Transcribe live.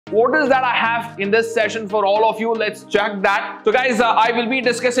what is that I have in this session for all of you? Let's check that. So guys, I will be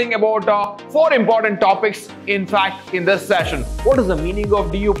discussing about 4 important topics in fact in this session. What is the meaning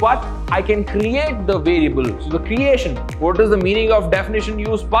of DU path? I can create the variable. So the creation. What is the meaning of definition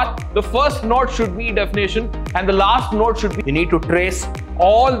use path? The first node should be definition and the last node should be you need to trace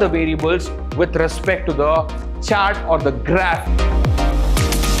all the variables with respect to the chart or the graph.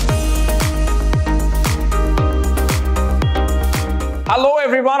 Hello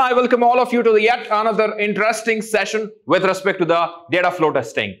everyone, I welcome all of you to yet another interesting session with respect to the data flow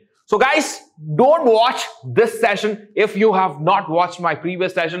testing. So guys, don't watch this session if you have not watched my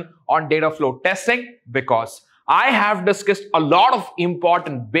previous session on data flow testing, because I have discussed a lot of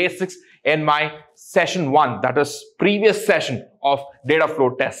important basics in my session 1, that is previous session of data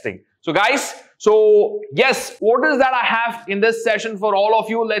flow testing. So guys, yes, what is that I have in this session for all of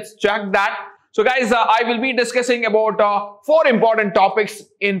you? Let's check that. So guys, I will be discussing about 4 important topics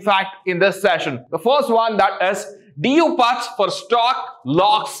in fact in this session. The first one, that is DU paths for stock,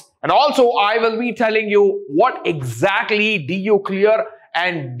 logs, and also I will be telling you what exactly DU clear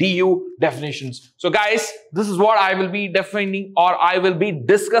and DU definitions. So guys, this is what I will be defining or I will be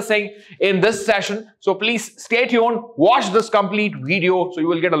discussing in this session. So please stay tuned, watch this complete video so you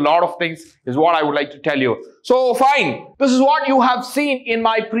will get a lot of things is what I would like to tell you. So fine, this is what you have seen in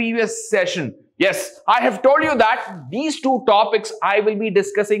my previous session. Yes, I have told you that these 2 topics I will be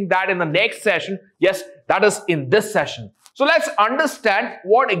discussing that in the next session. Yes, that is in this session. So let's understand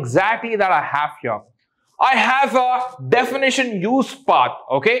what exactly that I have here. I have a definition use path,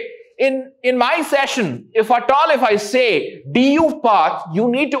 okay? In my session, if I say DU path, you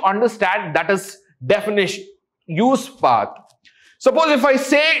need to understand that is definition use path. Suppose if I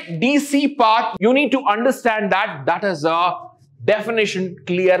say DC path, you need to understand that that is a definition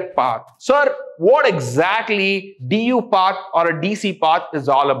clear path. Sir, what exactly DU path or a DC path is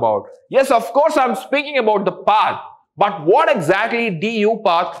all about? Yes, of course, I'm speaking about the path, but what exactly DU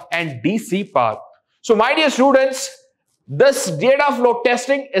path and DC path? So my dear students, this data flow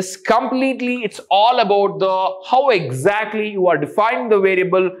testing is completely, it's all about how exactly you are defining the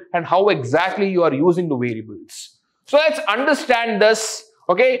variable and how exactly you are using the variables. So let's understand this,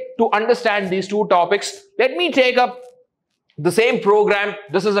 okay? To understand these 2 topics, let me take up the same program.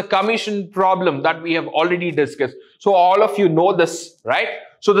 This is a commission problem that we have already discussed. So all of you know this, right?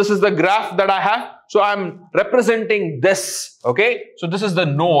 So this is the graph that I have. So I'm representing this, okay? So this is the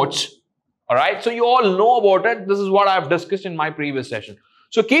nodes, all right? So you all know about it. This is what I've discussed in my previous session.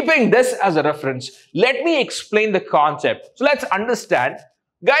 So keeping this as a reference, let me explain the concept. So let's understand.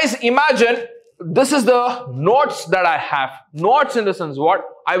 Guys, imagine this is the nodes that I have. Nodes in the sense what?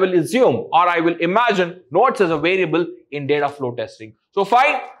 I will assume or I will imagine nodes as a variable in data flow testing. So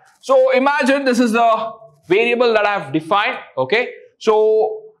fine. So imagine this is the variable that I have defined. Okay.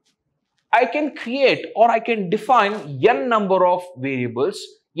 So I can create or I can define n number of variables,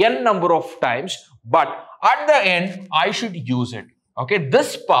 n number of times, but at the end I should use it. Okay.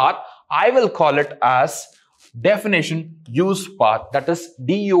 This path I will call it as definition use path, that is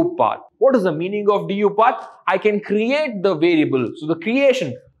DU path. What is the meaning of DU path? I can create the variable. So the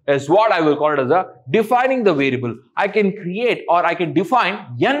creation is what I will call it as a defining the variable. I can create or I can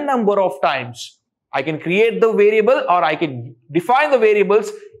define n number of times. I can create the variable or I can define the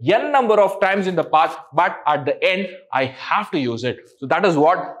variables n number of times in the path, but at the end I have to use it. So that is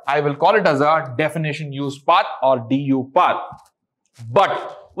what I will call it as a definition use path or DU path.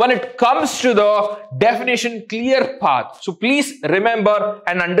 But when it comes to the definition clear path, so please remember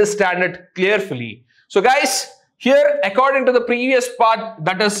and understand it carefully. So guys, here according to the previous path,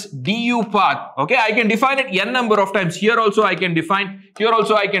 that is DU path, okay, I can define it n number of times. Here also I can define, here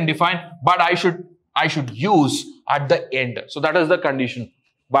also I can define, but I should use at the end. So that is the condition.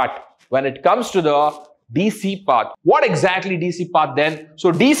 But when it comes to the DC path, what exactly DC path then?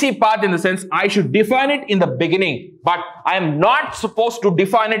 So DC path in the sense I should define it in the beginning, but I am not supposed to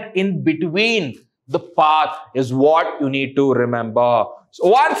define it in between the path is what you need to remember. So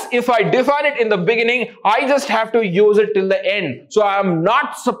once if I define it in the beginning, I just have to use it till the end. So I'm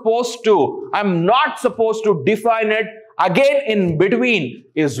not supposed to define it again in between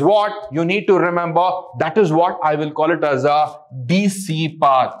is what you need to remember. That is what I will call it as a DC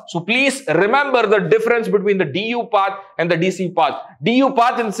path. So please remember the difference between the DU path and the DC path. DU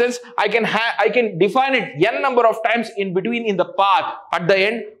path in the sense I can define it n number of times in between in the path. At the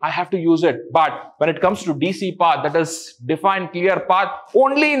end I have to use it. But when it comes to DC path, that is defined clear path,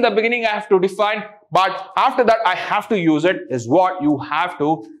 only in the beginning I have to define, but after that I have to use it is what you have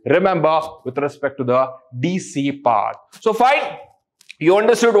to remember with respect to the DC path. So fine, you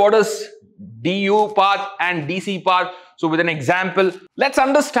understood what is DU path and DC path. So with an example, let's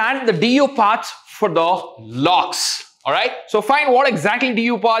understand the DU paths for the logs. Alright, so find what exactly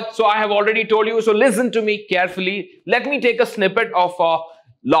DU path. So I have already told you, so listen to me carefully. Let me take a snippet of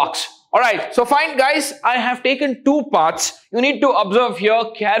logs. Alright, so fine guys, I have taken two paths. You need to observe here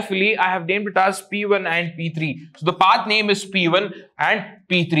carefully. I have named it as P1 and P3. So the path name is P1 and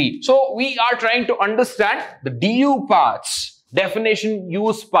P3. So we are trying to understand the DU paths. Definition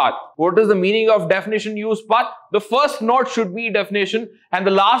use path. What is the meaning of definition use path? The first node should be definition and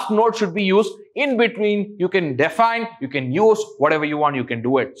the last node should be used. In between, you can define, you can use whatever you want, you can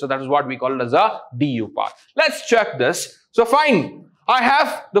do it. So that is what we call it as a DU path. Let's check this. So fine, I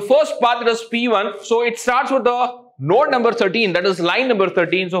have the first path, that is P1. So it starts with the node number 13, that is line number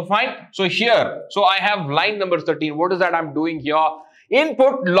 13. So fine. So here, so I have line number 13. What is that I'm doing here?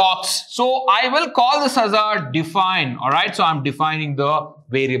 Input logs. So I will call this as a define. Alright, so I'm defining the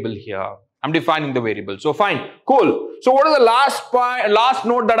variable here. I'm defining the variable. So fine, cool. So what is the last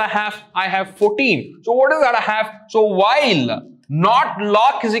node that I have? I have 14. So what is that I have? So while not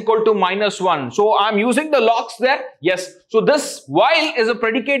log is equal to -1. So I'm using the logs there. Yes. So this while is a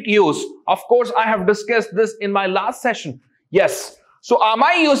predicate use. Of course, I have discussed this in my last session. Yes. So am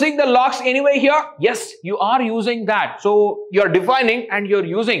I using the logs anyway here? Yes, you are using that. So you're defining and you're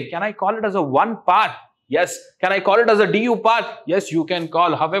using. Can I call it as a one path? Yes. Can I call it as a DU path? Yes, you can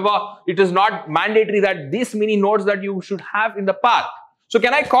call. However, it is not mandatory that these many nodes that you should have in the path. So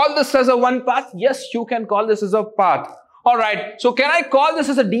can I call this as a one path? Yes, you can call this as a path. Alright. So can I call this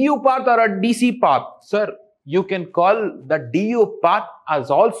as a DU path or a DC path? Sir, you can call the DU path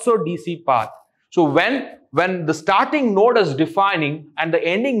as also DC path. So when the starting node is defining and the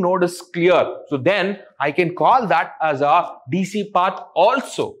ending node is clear, so then I can call that as a DC path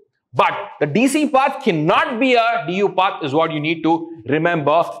also. But the DC path cannot be a DU path is what you need to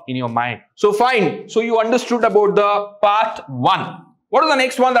remember in your mind. So fine. So you understood about the path 1. What is the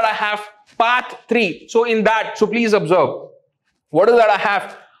next one that I have? Path 3. So in that, so please observe. What is that I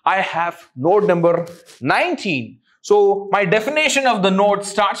have? I have node number 19. So my definition of the node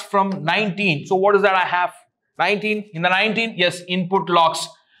starts from 19. So what is that I have? 19. In the 19, yes, input logs.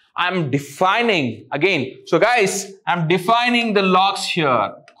 I'm defining again. So guys, I'm defining the logs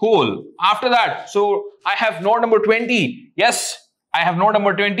here. Cool. After that, so I have node number 20. Yes, I have node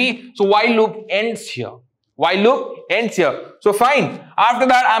number 20. So while loop ends here. While loop ends here. So fine. After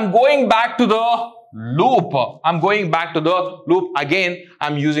that, I'm going back to the loop. I'm going back to the loop again.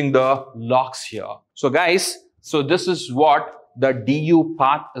 I'm using the logs here. So guys, so this is what the DU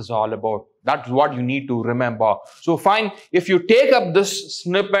path is all about. That's what you need to remember. So fine, if you take up this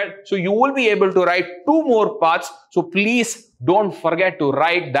snippet, so you will be able to write two more paths. So please don't forget to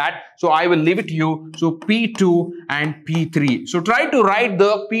write that. So I will leave it to you. So P2 and P3. So try to write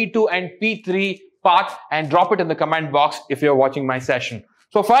the P2 and P3 path and drop it in the comment box if you're watching my session.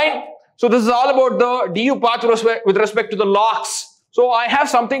 So fine. So this is all about the DU path with respect to the logs. So I have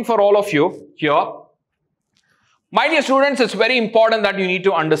something for all of you here. My dear students, it's very important that you need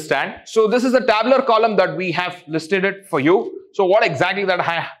to understand. So this is the tabular column that we have listed it for you. So what exactly that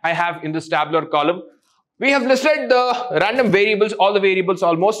I have in this tabular column? We have listed the random variables, all the variables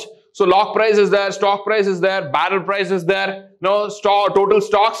almost. So log price is there, stock price is there, barrel price is there, total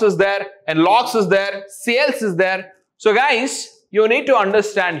stocks is there, and logs is there, sales is there. So guys, you need to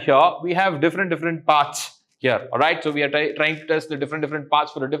understand here, we have different paths here. Alright, so we are trying to test the different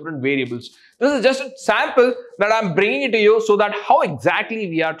paths for the different variables. This is just a sample that I'm bringing it to you so that how exactly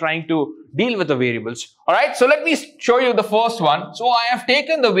we are trying to deal with the variables. Alright, so let me show you the first one. So I have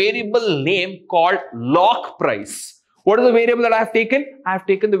taken the variable name called log price. What is the variable that I have taken? I have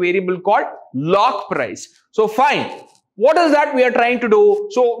taken the variable called log price. So fine. What is that we are trying to do?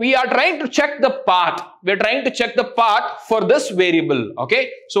 So we are trying to check the path. We are trying to check the path for this variable. Okay.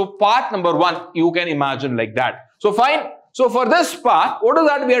 So path number 1, you can imagine like that. So fine. So for this path, what is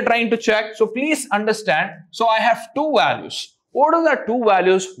that we are trying to check? So please understand. So I have two values. What are the two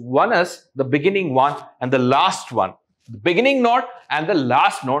values? One is the beginning one and the last one. The beginning node and the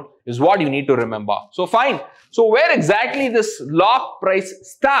last node is what you need to remember. So fine. So where exactly this log price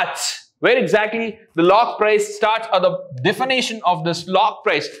starts? Where exactly the log price starts or the definition of this log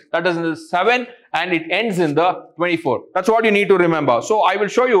price, that is in the 7 and it ends in the 24. That's what you need to remember. So I will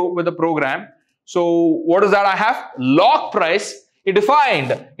show you with the program. So what is that I have? Log price, it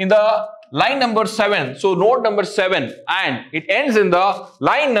defined in the line number 7. So node number 7 and it ends in the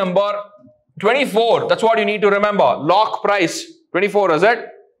line number 24. That's what you need to remember. Log price 24 is it?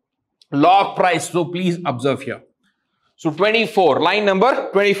 Log price. So please observe here. So 24, line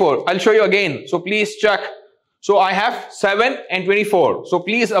number 24. I'll show you again. So please check. So I have 7 and 24. So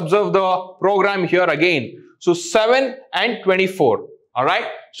please observe the program here again. So 7 and 24. All right.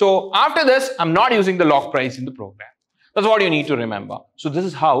 So after this, I'm not using the log price in the program. That's what you need to remember. So this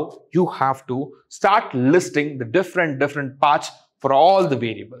is how you have to start listing the different parts for all the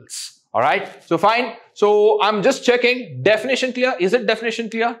variables. All right. So fine. So I'm just checking definition clear. Is it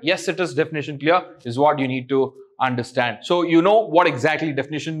definition clear? Yes, it is definition clear is what you need to understand. So you know what exactly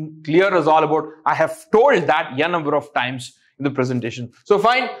definition clear is all about. I have told that a number of times in the presentation. So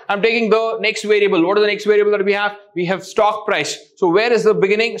fine. I'm taking the next variable. What is the next variable that we have? We have stock price. So where is the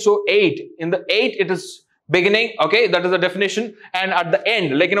beginning? So 8. In the 8, it is beginning. Okay. That is the definition. And at the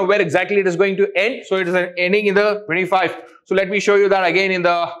end, like, where exactly it is going to end. So it is ending in the 25. So let me show you that again in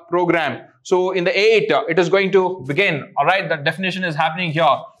the program. So in the 8, it is going to begin. All right. The definition is happening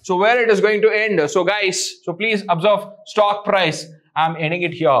here. So where it is going to end. So guys, so please observe stock price. I'm ending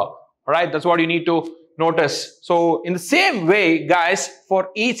it here. All right. That's what you need to notice. So in the same way, guys, for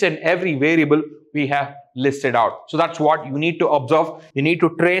each and every variable we have listed out. So that's what you need to observe. You need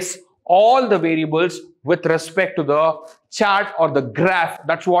to trace all the variables with respect to the chart or the graph.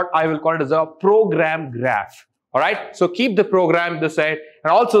 That's what I will call it as a program graph. All right. So keep the program this side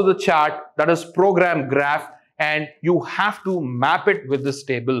and also the chart, that is program graph, and you have to map it with this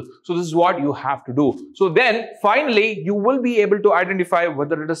table. So this is what you have to do. So then finally you will be able to identify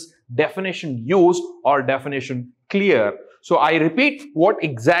whether it is definition use or definition clear. So I repeat what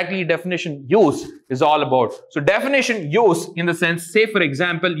exactly definition use is all about. So definition use in the sense, say for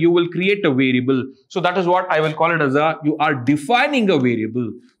example, you will create a variable. So that is what I will call it as you are defining a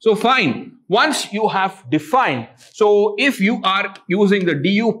variable. So fine. Once you have defined, so if you are using the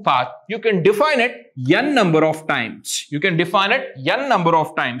du path, you can define it n number of times. You can define it n number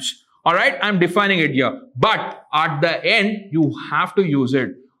of times. All right. I'm defining it here. But at the end, you have to use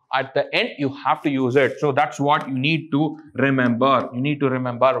it. At the end, you have to use it. So that's what you need to remember. You need to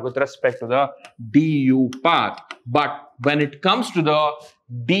remember with respect to the du path. But when it comes to the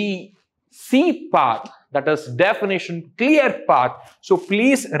DC path, that is definition clear path. So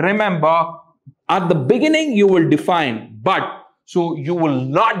please remember, at the beginning you will define, but so you will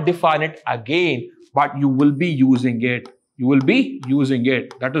not define it again, but you will be using it. You will be using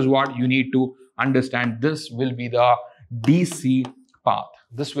it. That is what you need to understand. This will be the DC path.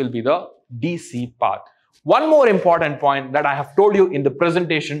 This will be the DC path. One more important point that I have told you in the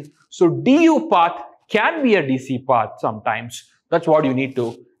presentation. So du path can be a DC path sometimes. That's what you need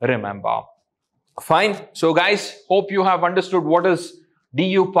to remember. Fine. So guys, hope you have understood what is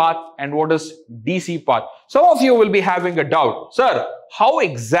du path and what is DC path. Some of you will be having a doubt. Sir, how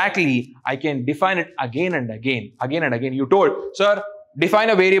exactly I can define it again and again? Again and again. You told, sir, define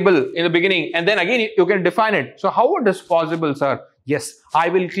a variable in the beginning and then again you can define it. So how it is possible, sir? Yes, I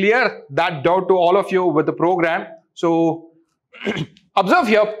will clear that doubt to all of you with the program. So observe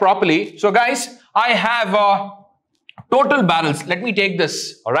here properly. So guys, I have total barrels. Let me take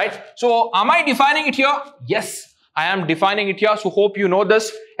this. All right. So am I defining it here? Yes, I am defining it here. So hope you know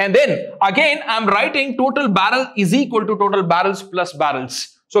this. And then again, I'm writing total barrel is equal to total barrels plus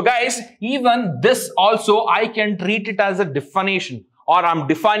barrels. So guys, even this also I can treat it as a definition, or I'm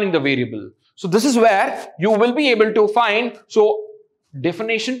defining the variable. So this is where you will be able to find, so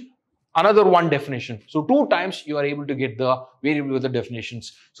definition, another one definition. So 2 times you are able to get the variable with the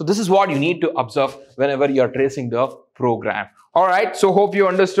definitions. So this is what you need to observe whenever you are tracing the program. All right. So hope you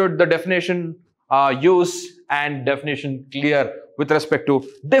understood the definition use and definition clear with respect to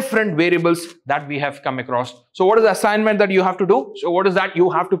different variables that we have come across. So what is the assignment that you have to do? So what is that? You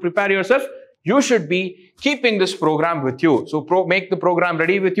have to prepare yourself. You should be keeping this program with you. So make the program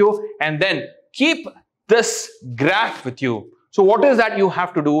ready with you and then keep this graph with you. So what is that you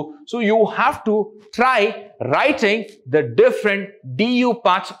have to do? So you have to try writing the different du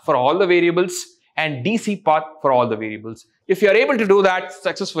paths for all the variables and DC path for all the variables. If you are able to do that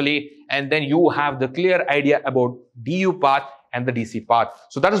successfully, and then you have the clear idea about du path and the DC path.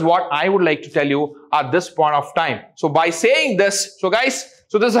 So that is what I would like to tell you at this point of time. So by saying this, so guys,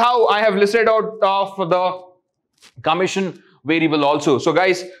 so this is how I have listed out for the commission variable also. So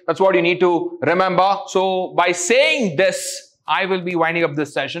guys, that's what you need to remember. So by saying this, I will be winding up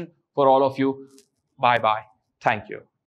this session for all of you. Bye-bye. Thank you.